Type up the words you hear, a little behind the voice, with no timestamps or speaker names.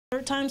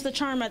Third time's the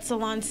charm at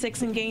Salon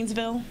Syx in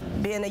Gainesville.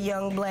 Being a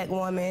young black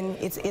woman,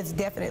 it's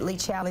definitely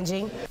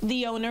challenging.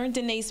 The owner,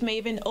 Dennayce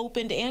Mavin,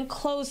 opened and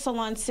closed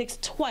Salon Syx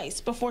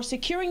twice before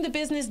securing the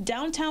business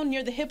downtown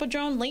near the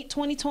Hippodrome late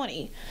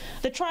 2020.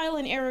 The trial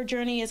and error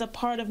journey is a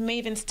part of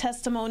Mavin's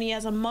testimony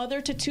as a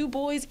mother to 2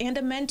 boys and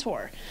a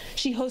mentor.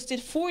 She hosted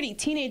 40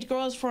 teenage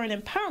girls for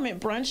an empowerment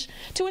brunch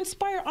to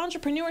inspire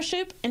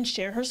entrepreneurship and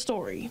share her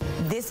story.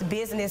 This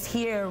business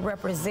here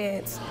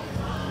represents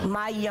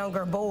my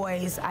younger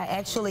boys. I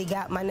actually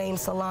got my name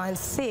Salon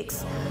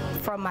Syx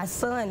from my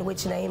son,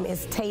 which name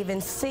is Tavin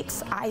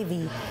Syx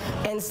Ivy.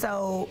 And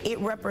so it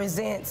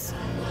represents,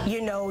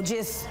 you know,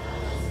 just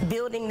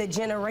building the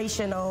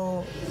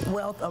generational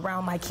wealth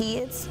around my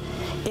kids.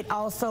 It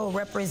also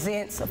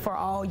represents for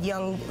all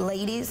young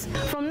ladies.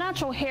 From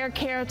natural hair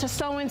care to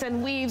sew-ins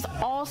and weaves,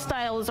 all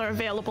styles are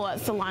available at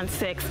Salon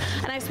Syx.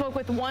 And I spoke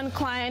with one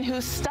client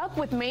who's stuck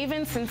with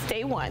Mavin since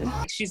day one.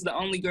 She's the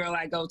only girl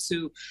I go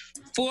to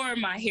for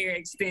my hair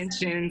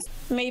extensions.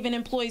 Mavin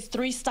employs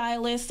 3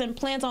 stylists and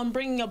plans on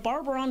bringing a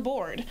barber on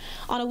board.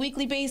 On a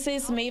weekly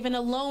basis, Mavin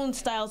alone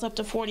styles up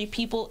to 40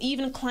 people,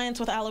 even clients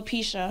with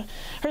alopecia.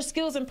 Her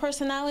skills and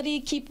personality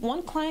keep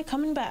one client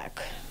coming back.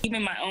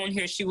 Even my own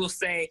hair, she will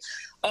say,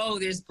 oh,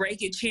 there's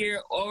breakage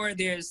here or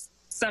there's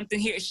something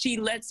here. She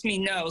lets me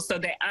know so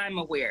that I'm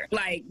aware.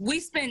 Like, we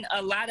spend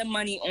a lot of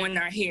money on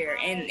our hair,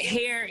 and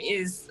hair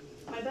is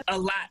a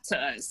lot to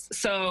us.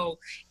 So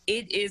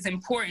it is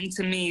important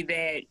to me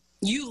that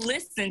you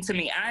listen to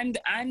me.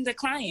 I'm the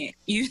client,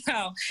 you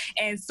know.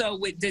 And so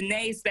with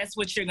Dennayce, that's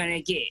what you're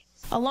gonna get.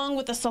 Along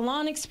with a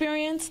salon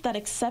experience that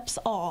accepts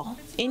all.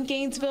 In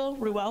Gainesville,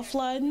 Ruel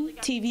Flood,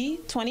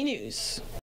 TV 20 News.